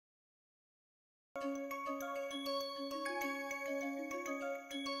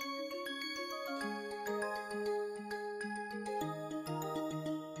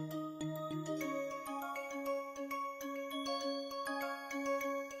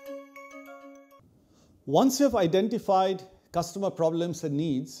Once you have identified customer problems and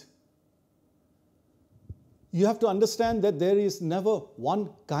needs, you have to understand that there is never one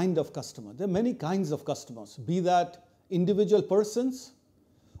kind of customer. There are many kinds of customers, be that individual persons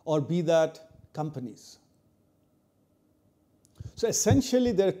or be that companies. So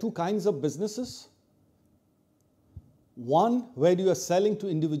essentially, there are two kinds of businesses. One where you are selling to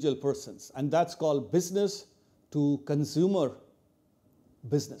individual persons, and that's called business to consumer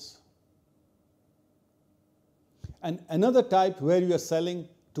business. And another type where you are selling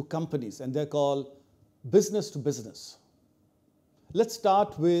to companies, and they're called business to business. Let's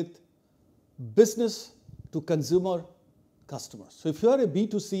start with business to consumer customers. So if you are a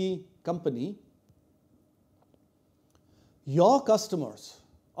B2C company, your customers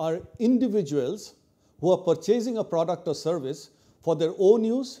are individuals who are purchasing a product or service for their own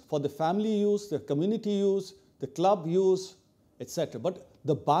use, for the family use, their community use, the club use, etc. But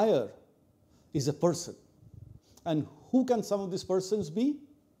the buyer is a person. And who can some of these persons be?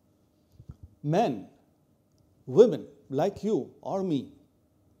 Men, women like you or me.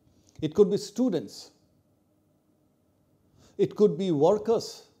 It could be students. It could be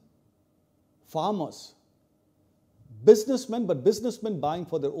workers, farmers, businessmen, but businessmen buying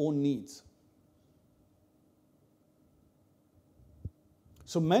for their own needs.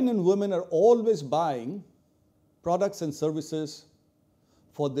 So men and women are always buying products and services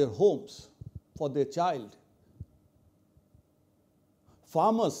for their homes, for their child.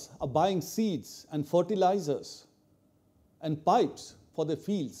 Farmers are buying seeds and fertilizers and pipes for their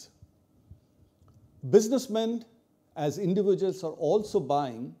fields. Businessmen as individuals are also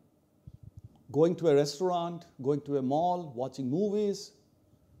buying, going to a restaurant, going to a mall, watching movies,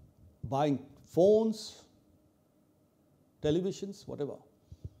 buying phones, televisions, whatever.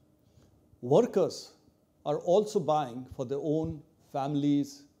 Workers are also buying for their own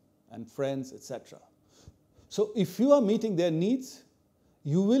families and friends, etc. So if you are meeting their needs,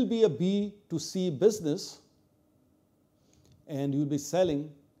 you will be a B2C business and you'll be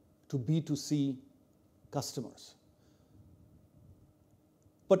selling to B2C customers.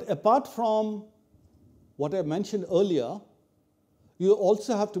 But apart from what I mentioned earlier, you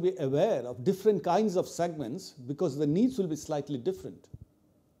also have to be aware of different kinds of segments because the needs will be slightly different.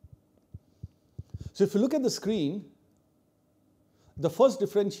 So if you look at the screen, the first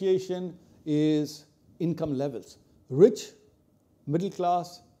differentiation is income levels. Rich, middle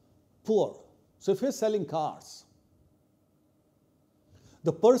class, poor. So if you're selling cars,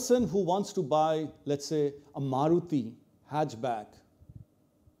 the person who wants to buy, let's say, a Maruti hatchback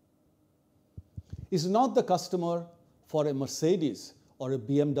is not the customer for a Mercedes or a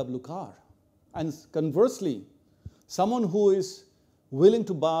BMW car. And conversely, someone who is willing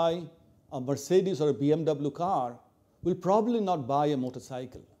to buy a Mercedes or a BMW car will probably not buy a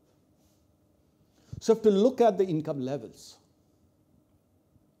motorcycle. So you have to look at the income levels.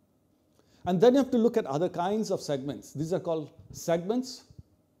 And then you have to look at other kinds of segments. These are called segments.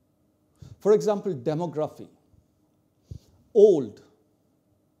 For example, demography. Old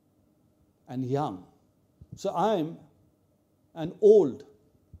and young. So I'm an old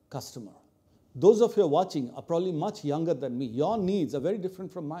customer. Those of you watching are probably much younger than me. Your needs are very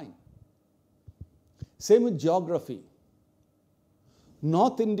different from mine. Same with geography.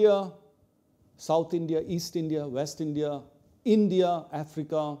 North India, South India, East India, West India, India,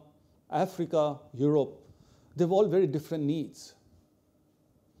 Africa, Europe, they have all very different needs.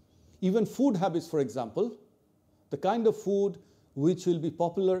 Even food habits, for example, the kind of food which will be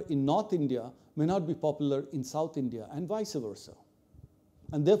popular in North India may not be popular in South India and vice versa.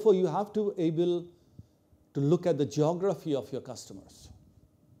 And therefore, you have to be able to look at the geography of your customers.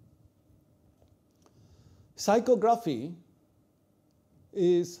 Psychography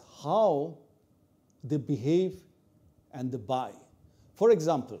is how they behave and they buy. For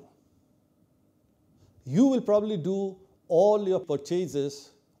example, you will probably do all your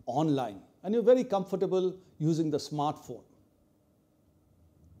purchases online and you're very comfortable using the smartphone.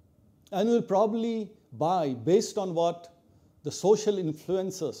 And you will probably buy based on what the social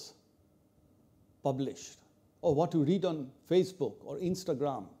influencers published or what you read on Facebook or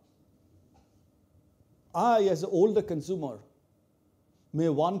Instagram. I, as an older consumer, may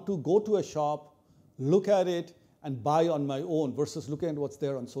want to go to a shop, look at it, and buy on my own versus looking at what's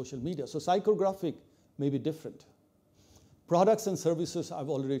there on social media. So psychographic may be different. Products and services I've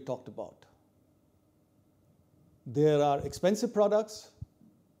already talked about. There are expensive products,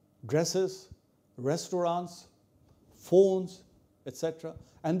 dresses, restaurants, phones, etc.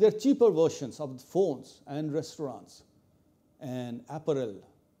 And there are cheaper versions of phones and restaurants and apparel,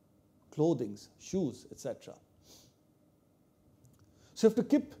 clothing, shoes, etc. So you have to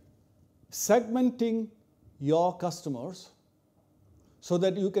keep segmenting your customers so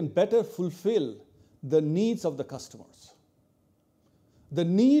that you can better fulfill the needs of the customers. The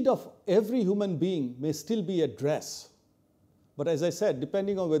need of every human being may still be a dress. But as I said,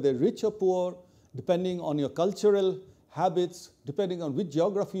 depending on whether rich or poor, depending on your cultural habits, depending on which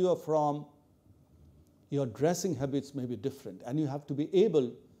geography you are from, your dressing habits may be different. And you have to be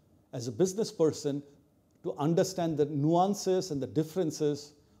able, as a business person, to understand the nuances and the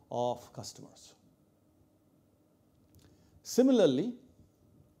differences of customers. Similarly,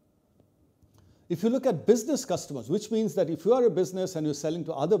 if you look at business customers, which means that if you are a business and you're selling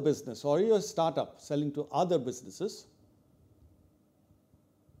to other business, or you're a startup selling to other businesses,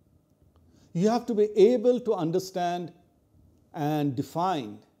 you have to be able to understand and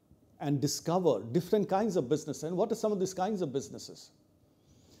define and discover different kinds of business. And what are some of these kinds of businesses?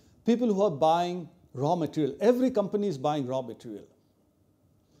 People who are buying raw material. Every company is buying raw material.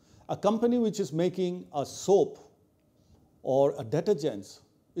 A company which is making a soap or a detergent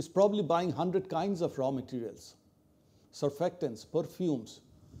is probably buying 100 kinds of raw materials. Surfactants, perfumes,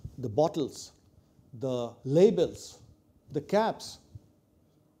 the bottles, the labels, the caps,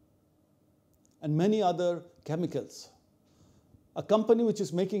 and many other chemicals. A company which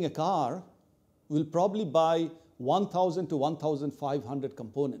is making a car will probably buy 1,000 to 1,500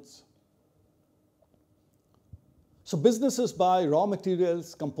 components. So businesses buy raw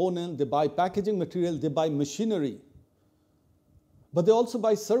materials, components, they buy packaging material, they buy machinery. But they also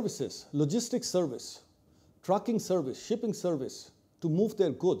buy services, logistics service, trucking service, shipping service to move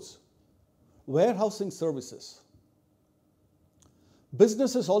their goods, warehousing services.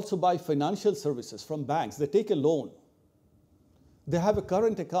 Businesses also buy financial services from banks. They take a loan. They have a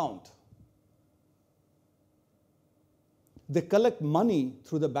current account. They collect money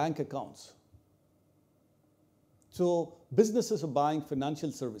through the bank accounts. So businesses are buying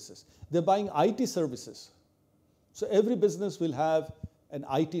financial services. They're buying IT services. So every business will have an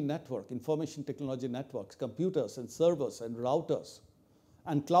IT network, information technology networks, computers and servers and routers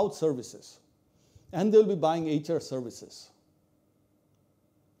and cloud services. And they'll be buying HR services.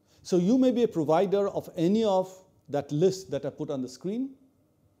 So you may be a provider of any of that list that I put on the screen,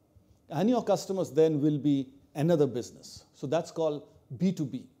 and your customers then will be another business. So that's called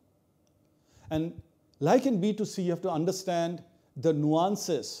B2B. And like in B2C, you have to understand the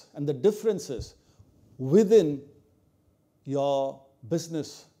nuances and the differences within your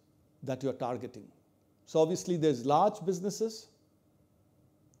business that you're targeting. So obviously there's large businesses,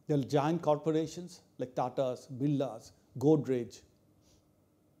 there are giant corporations like Tata's, Birla's, Godrej,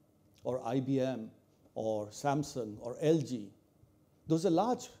 or IBM, or Samsung, or LG. Those are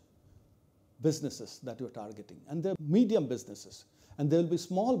large businesses that you're targeting. And they're medium businesses, and there will be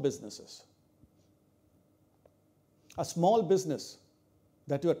small businesses. A small business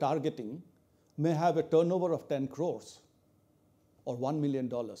that you're targeting may have a turnover of 10 crores or $1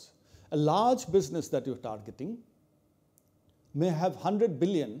 million. A large business that you're targeting may have 100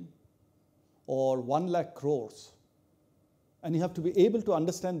 billion or 1 lakh crores. And you have to be able to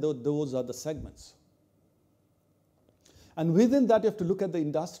understand those are the segments. And within that, you have to look at the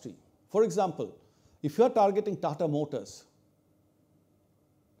industry. For example, if you're targeting Tata Motors,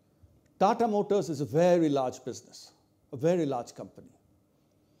 Tata Motors is a very large business, a very large company.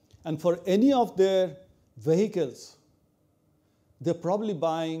 And for any of their vehicles, they're probably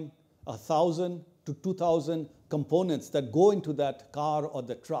buying 1,000 to 2,000 components that go into that car or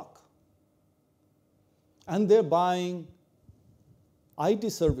the truck. And they're buying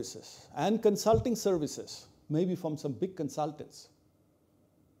IT services and consulting services, maybe from some big consultants.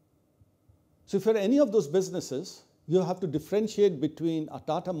 So if you're any of those businesses, you have to differentiate between a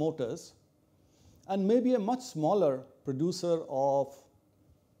Tata Motors and maybe a much smaller producer of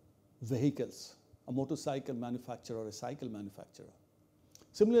vehicles, a motorcycle manufacturer or a cycle manufacturer.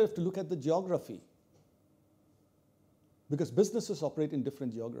 Similarly, you have to look at the geography, because businesses operate in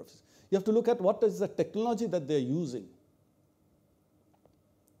different geographies. You have to look at what is the technology that they're using.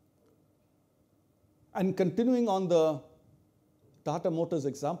 And continuing on the Tata Motors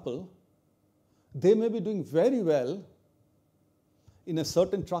example, they may be doing very well in a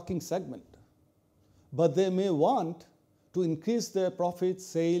certain trucking segment, but they may want to increase their profits,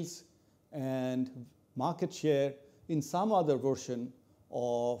 sales, and market share in some other version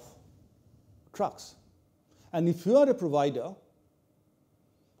of trucks. And if you are a provider,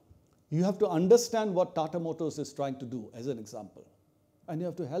 you have to understand what Tata Motors is trying to do, as an example, and you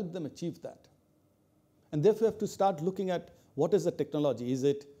have to help them achieve that. And therefore, you have to start looking at what is the technology. Is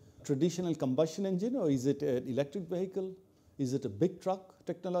it traditional combustion engine, or is it an electric vehicle? Is it a big truck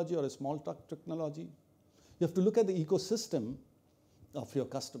technology or a small truck technology? You have to look at the ecosystem of your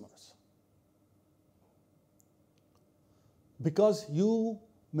customers. because you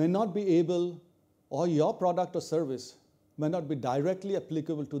may not be able, or your product or service may not be directly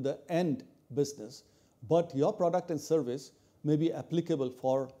applicable to the end business, but your product and service may be applicable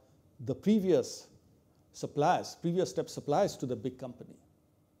for the previous suppliers, previous step suppliers to the big company.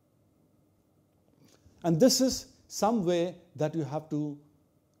 And this is some way that you have to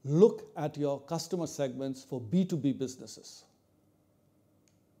look at your customer segments for B2B businesses.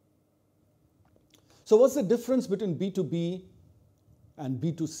 So what's the difference between B2B and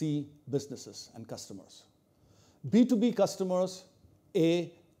B2C businesses and customers? B2B customers,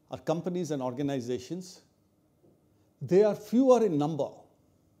 A, are companies and organizations. They are fewer in number.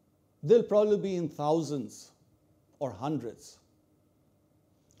 They'll probably be in thousands or hundreds.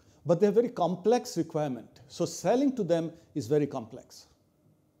 But they have very complex requirement. So selling to them is very complex.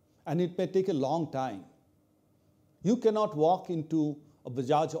 And it may take a long time. You cannot walk into a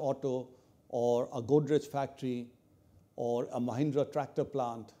Bajaj Auto or a Godrej factory or a Mahindra tractor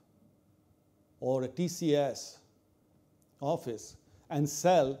plant or a TCS office and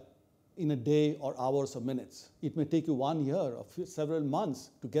sell in a day or hours or minutes. It may take you 1 year or several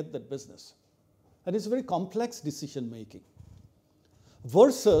months to get that business. And it's very complex decision making.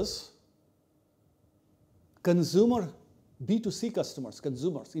 Versus consumer, B2C customers,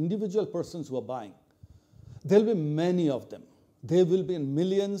 consumers, individual persons who are buying. There'll be many of them. They will be in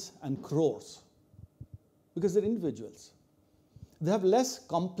millions and crores because they're individuals. They have less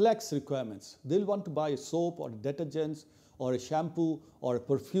complex requirements. They'll want to buy a soap or detergents or a shampoo or a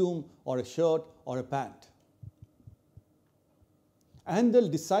perfume or a shirt or a pant. And they'll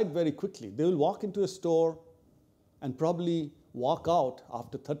decide very quickly. They will walk into a store and probably walk out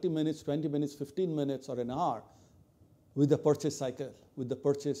after 30 minutes, 20 minutes, 15 minutes, or an hour with the purchase cycle, with the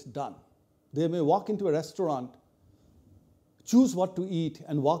purchase done. They may walk into a restaurant, choose what to eat,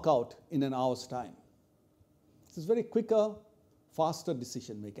 and walk out in an hour's time. This is very quicker, faster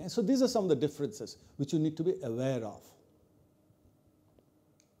decision making. And so these are some of the differences which you need to be aware of.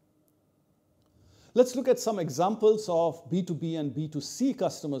 Let's look at some examples of B2B and B2C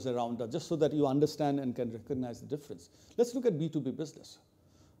customers around us, just so that you understand and can recognize the difference. Let's look at B2B business.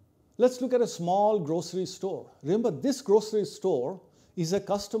 Let's look at a small grocery store. Remember, this grocery store is a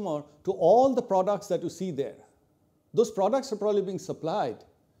customer to all the products that you see there. Those products are probably being supplied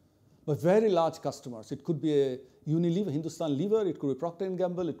by very large customers. It could be a Unilever, Hindustan Lever, it could be Procter &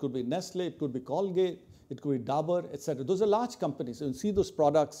 Gamble, it could be Nestle, it could be Colgate, it could be Dabur, etc. Those are large companies. You see those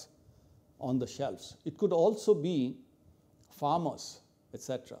products on the shelves. It could also be farmers,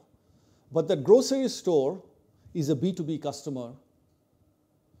 etc. But the grocery store is a B2B customer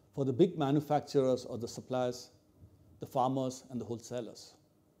for the big manufacturers or the suppliers, the farmers and the wholesalers.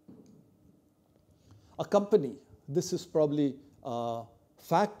 A company, this is probably a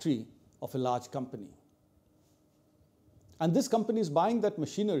factory of a large company. And this company is buying that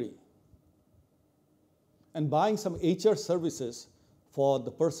machinery and buying some HR services for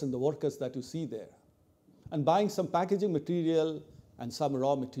the person, the workers that you see there, and buying some packaging material and some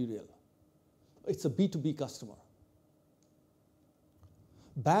raw material. It's a B2B customer.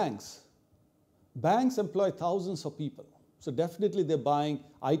 Banks employ thousands of people. So definitely they're buying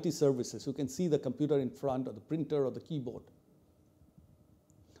IT services. You can see the computer in front or the printer or the keyboard.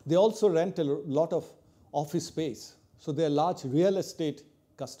 They also rent a lot of office space. So they're large real estate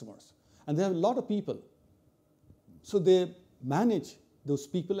customers. And they have a lot of people. So they manage those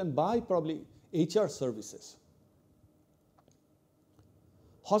people and buy probably HR services.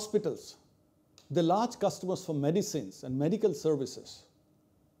 Hospitals, they're large customers for medicines and medical services.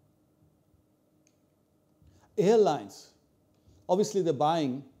 Airlines, obviously they're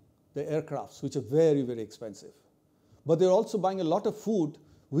buying the aircrafts, which are very, very expensive. But they're also buying a lot of food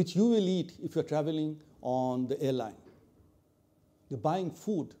which you will eat if you're traveling on the airline. They're buying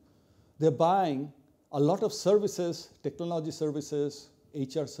food. They're buying a lot of services, technology services,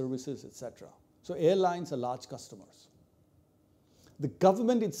 HR services, etc. So airlines are large customers. The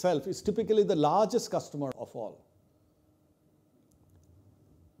government itself is typically the largest customer of all.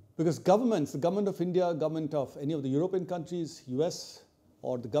 Because governments, the government of India, government of any of the European countries, US,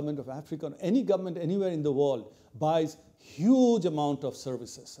 or the government of Africa, or any government anywhere in the world buys huge amount of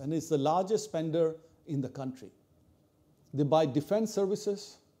services and is the largest spender in the country. They buy defense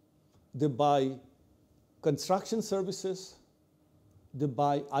services, they buy construction services, they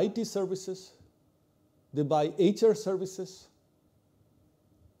buy IT services, they buy HR services.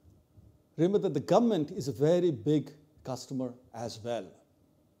 Remember that the government is a very big customer as well,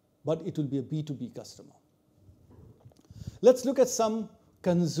 but it will be a B2B customer. Let's look at some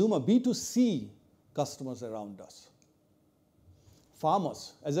consumer, B2C customers around us.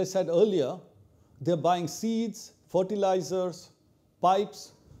 Farmers, as I said earlier, they're buying seeds, fertilizers,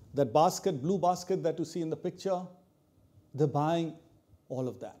 pipes, that basket, blue basket that you see in the picture, they're buying all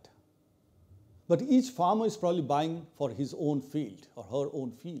of that. But each farmer is probably buying for his own field or her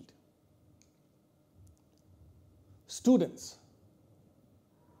own field. Students,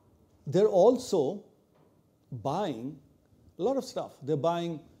 they're also buying a lot of stuff. They're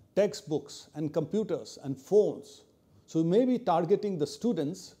buying textbooks and computers and phones. So you may be targeting the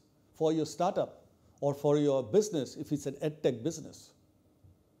students for your startup or for your business if it's an edtech business.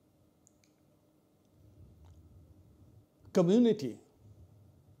 Community.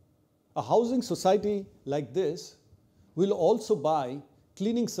 A housing society like this will also buy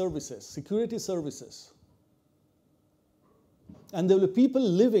cleaning services, security services. And there will be people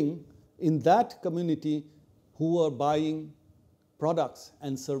living in that community who are buying products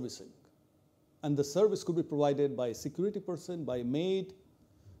and servicing. And the service could be provided by a security person, by a maid,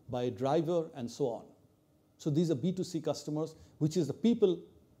 by a driver, and so on. So these are B2C customers, which is the people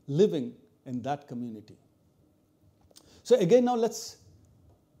living in that community. So again, now let's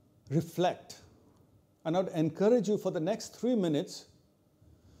reflect. And I'd encourage you for the next 3 minutes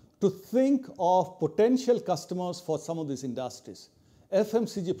to think of potential customers for some of these industries.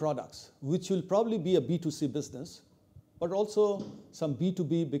 FMCG products, which will probably be a B2C business, but also some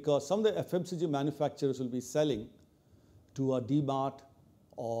B2B, because some of the FMCG manufacturers will be selling to a DMart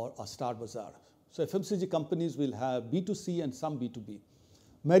or a Star Bazaar. So FMCG companies will have B2C and some B2B.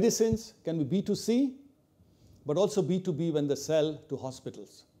 Medicines can be B2C, but also B2B when they sell to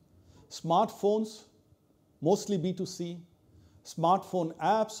hospitals. Smartphones, mostly B2C. Smartphone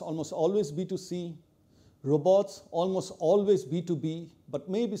apps, almost always B2C. Robots, almost always B2B, but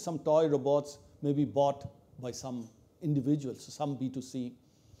maybe some toy robots may be bought by some individuals, so some B2C.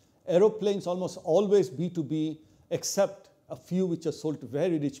 Aeroplanes, almost always B2B, except a few which are sold to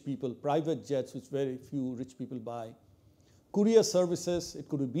very rich people, private jets, which very few rich people buy. Courier services, it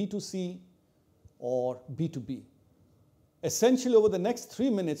could be B2C or B2B. Essentially, over the next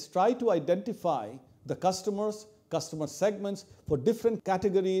 3 minutes, try to identify the customers, customer segments for different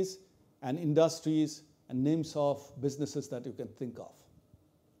categories and industries and names of businesses that you can think of.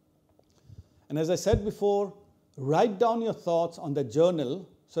 And as I said before, write down your thoughts on the journal,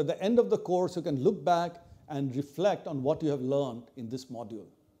 so at the end of the course, you can look back and reflect on what you have learned in this module.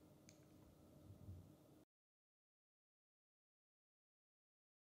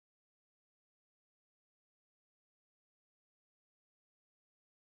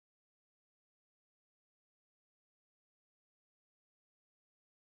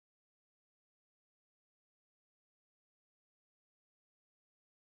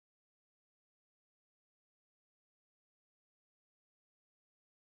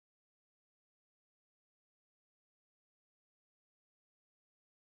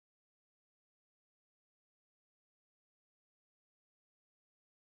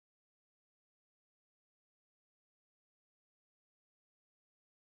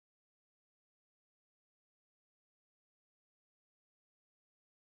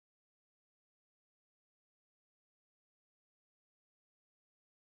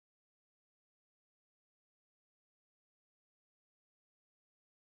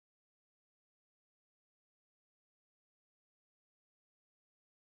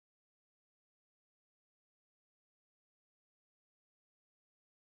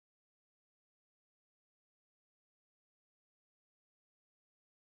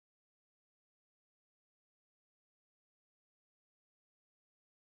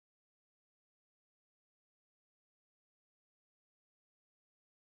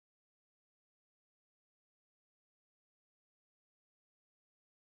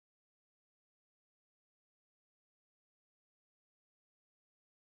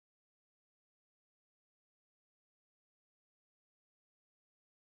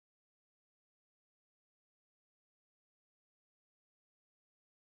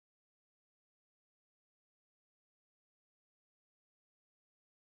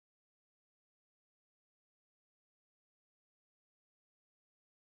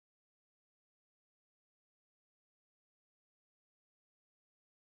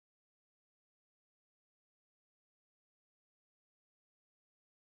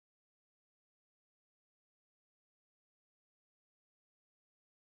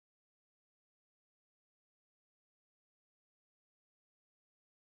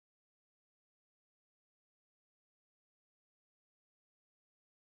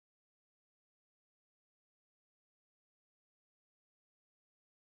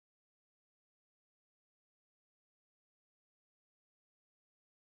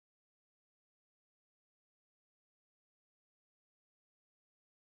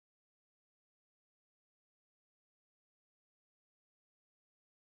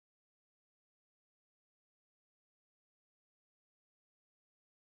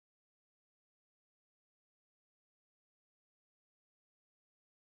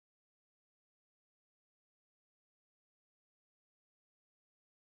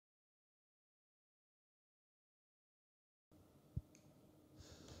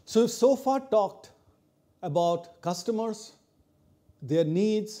 So we've so far talked about customers, their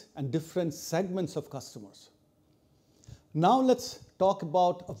needs, and different segments of customers. Now let's talk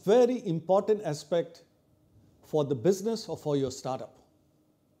about a very important aspect for the business or for your startup,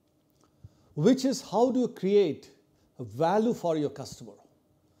 which is how do you create a value for your customer?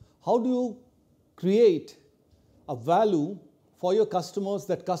 How do you create a value for your customers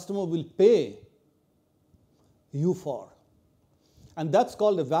that customer will pay you for? And that's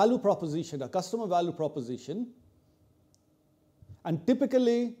called a value proposition, a customer value proposition. And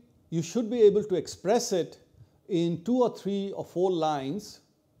typically, you should be able to express it in 2 or 3 or 4 lines,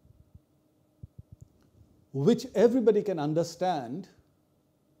 which everybody can understand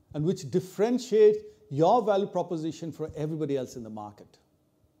and which differentiate your value proposition from everybody else in the market.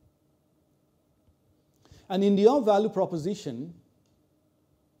 And in your value proposition,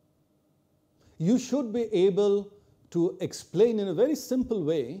 you should be able to explain in a very simple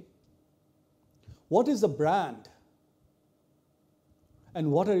way what is the brand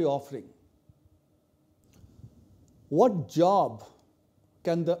and what are you offering. What job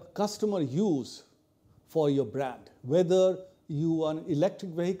can the customer use for your brand? Whether you are an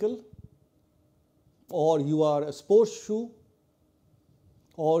electric vehicle, or you are a sports shoe,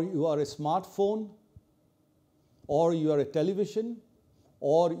 or you are a smartphone, or you are a television,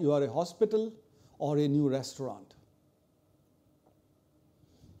 or you are a hospital, or a new restaurant.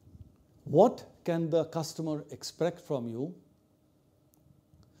 What can the customer expect from you?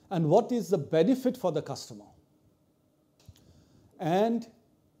 And what is the benefit for the customer? And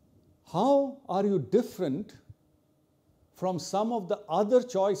how are you different from some of the other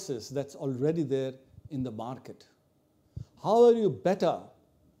choices that's already there in the market? How are you better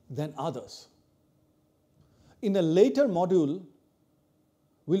than others? In a later module,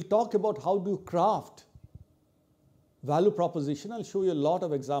 we'll talk about how to craft value proposition. I'll show you a lot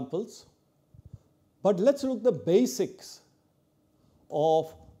of examples. But let's look at the basics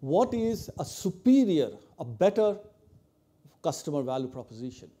of what is a superior, a better customer value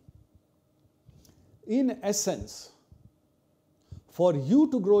proposition. In essence, for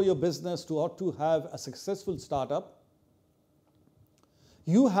you to grow your business or to have a successful startup,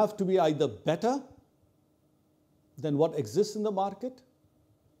 you have to be either better than what exists in the market,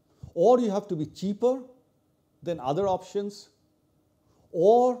 or you have to be cheaper than other options,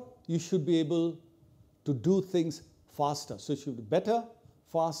 or you should be able to do things faster. So it should be better,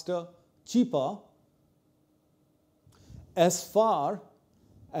 faster, cheaper, as far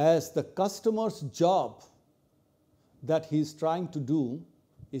as the customer's job that he's trying to do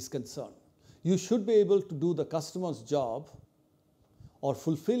is concerned. You should be able to do the customer's job or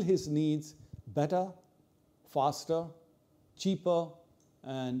fulfill his needs better, faster, cheaper,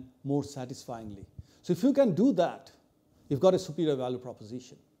 and more satisfyingly. So if you can do that, you've got a superior value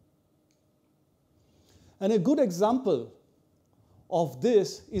proposition. And a good example of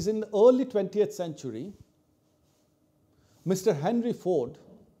this is in the early 20th century, Mr. Henry Ford,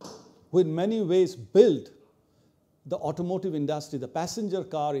 who in many ways built the automotive industry, the passenger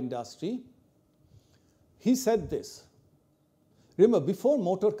car industry, he said this. Remember, before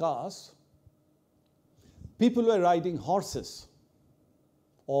motor cars, people were riding horses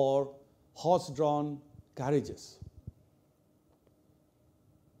or horse-drawn carriages.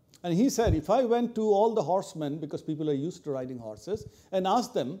 And he said, if I went to all the horsemen, because people are used to riding horses, and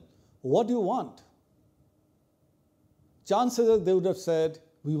asked them, what do you want? Chances are they would have said,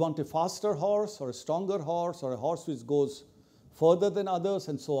 we want a faster horse or a stronger horse or a horse which goes further than others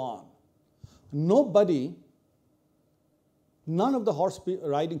and so on. None of the horse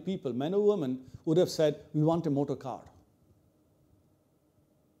riding people, men or women, would have said, we want a motor car.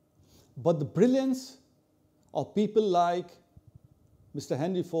 But the brilliance of people like Mr.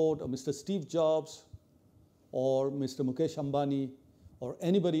 Henry Ford or Mr. Steve Jobs or Mr. Mukesh Ambani or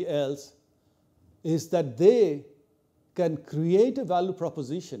anybody else is that they can create a value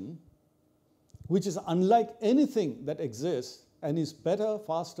proposition which is unlike anything that exists and is better,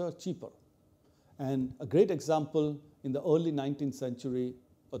 faster, cheaper. And a great example in the early 19th century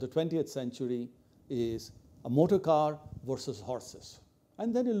or the 20th century is a motor car versus horses.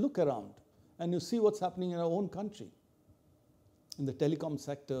 And then you look around and you see what's happening in our own country, in the telecom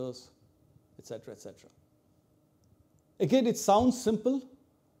sectors, etc., etc. Again, it sounds simple,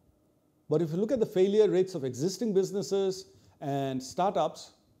 but if you look at the failure rates of existing businesses and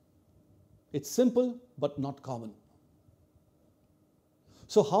startups, it's simple but not common.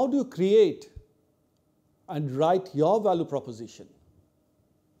 So how do you create and write your value proposition?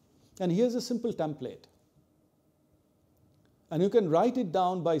 And here's a simple template. And you can write it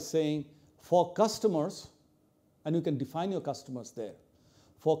down by saying, for customers, and you can define your customers there.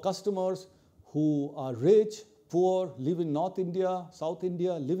 for customers who are rich, poor, live in North India, South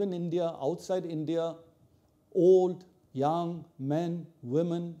India, live in India, outside India, old, young, men,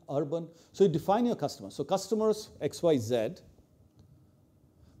 women, urban. So you define your customers. So customers XYZ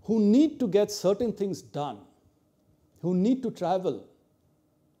who need to get certain things done, who need to travel,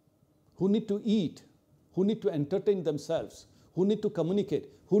 who need to eat, who need to entertain themselves, who need to communicate,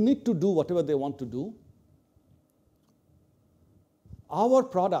 who need to do whatever they want to do. Our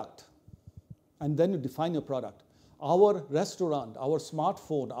product, and then you define your product. Our restaurant, our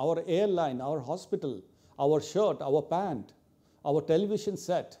smartphone, our airline, our hospital, our shirt, our pant, our television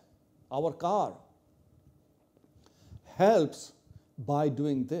set, our car helps by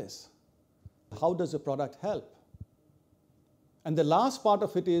doing this. How does a product help? And the last part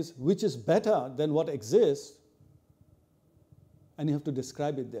of it is, which is better than what exists, and you have to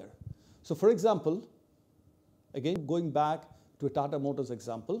describe it there. So for example, again, going back to a Tata Motors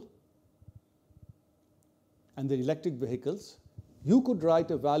example, and the electric vehicles, you could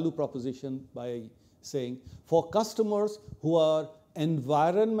write a value proposition by saying, for customers who are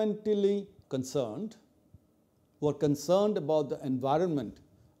environmentally concerned, who are concerned about the environment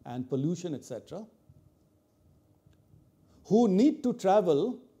and pollution, etc., who need to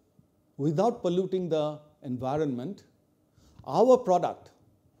travel without polluting the environment, our product,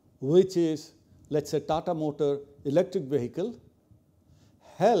 which is, let's say, Tata Motor electric vehicle,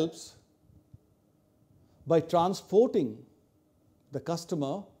 helps by transporting the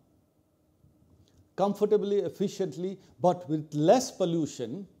customer comfortably, efficiently, but with less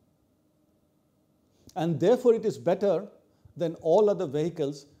pollution, and therefore it is better than all other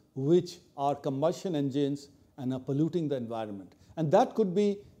vehicles which are combustion engines and are polluting the environment. And that could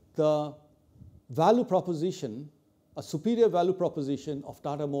be the value proposition, a superior value proposition of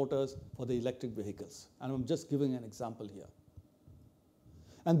Tata Motors for the electric vehicles. And I'm just giving an example here.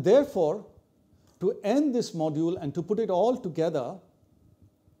 And therefore, to end this module and to put it all together,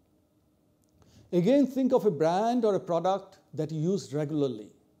 again, think of a brand or a product that you use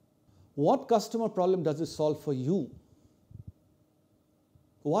regularly. What customer problem does it solve for you?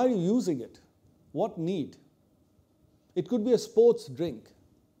 Why are you using it? What need? It could be a sports drink.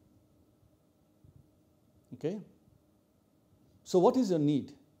 Okay? So what is your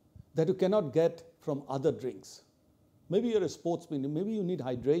need that you cannot get from other drinks? Maybe you're a sportsman, maybe you need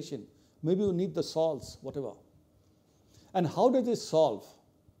hydration, maybe you need the salts, whatever. And how does it solve?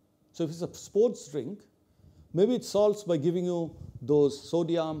 So if it's a sports drink, maybe it solves by giving you those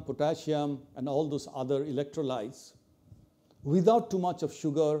sodium, potassium, and all those other electrolytes without too much of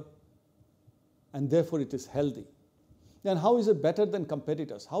sugar, and therefore it is healthy. Then how is it better than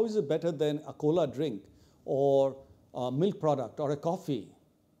competitors? How is it better than a cola drink or a milk product or a coffee?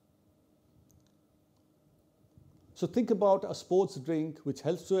 So think about a sports drink which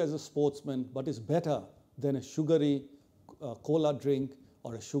helps you as a sportsman but is better than a sugary cola drink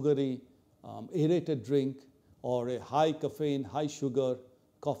or a sugary aerated drink or a high caffeine, high sugar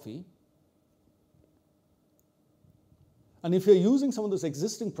coffee. And if you're using some of those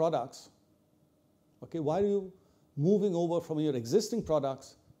existing products, okay, why are you moving over from your existing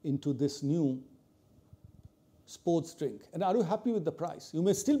products into this new sports drink? And are you happy with the price? You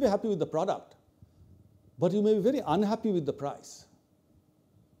may still be happy with the product, but you may be very unhappy with the price.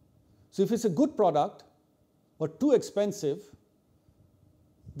 So if it's a good product but too expensive,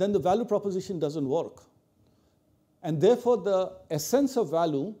 then the value proposition doesn't work. And therefore, the essence of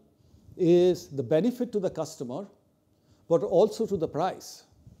value is the benefit to the customer, but also to the price.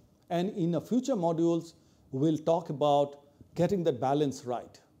 And in a future modules, we'll talk about getting that balance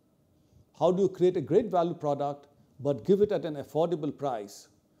right. How do you create a great value product, but give it at an affordable price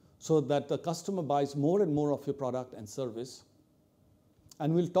so that the customer buys more and more of your product and service?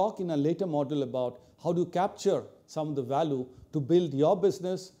 And we'll talk in a later module about how do you capture some of the value to build your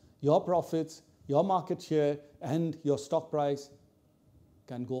business, your profits, your market share, and your stock price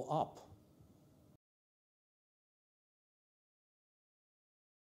can go up.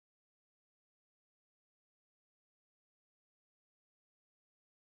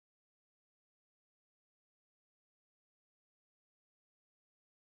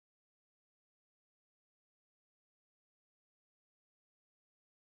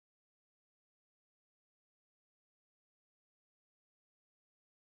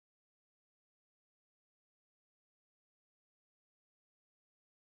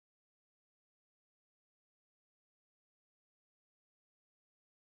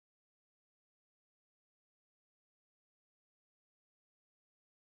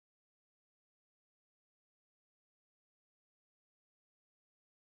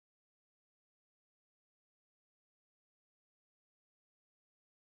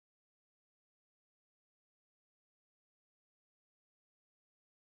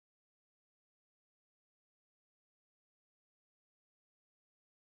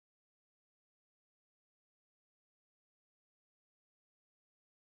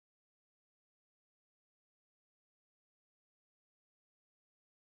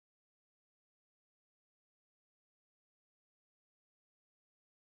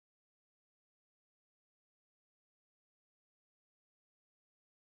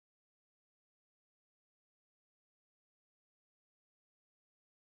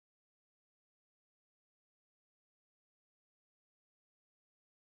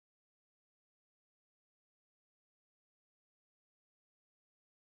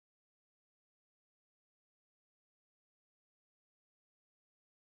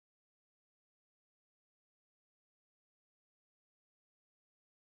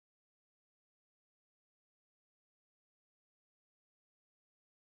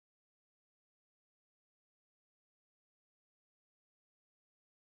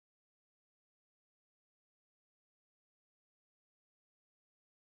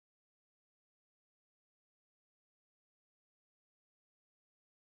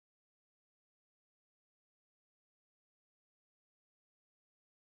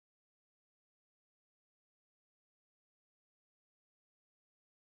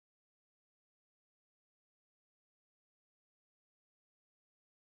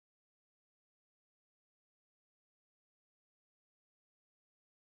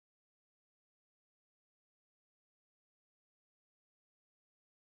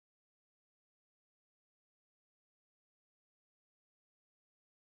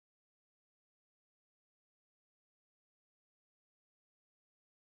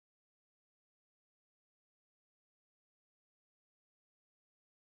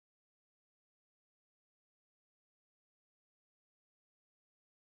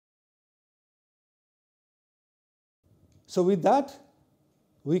 So with that,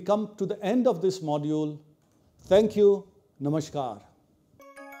 we come to the end of this module. Thank you. Namaskar.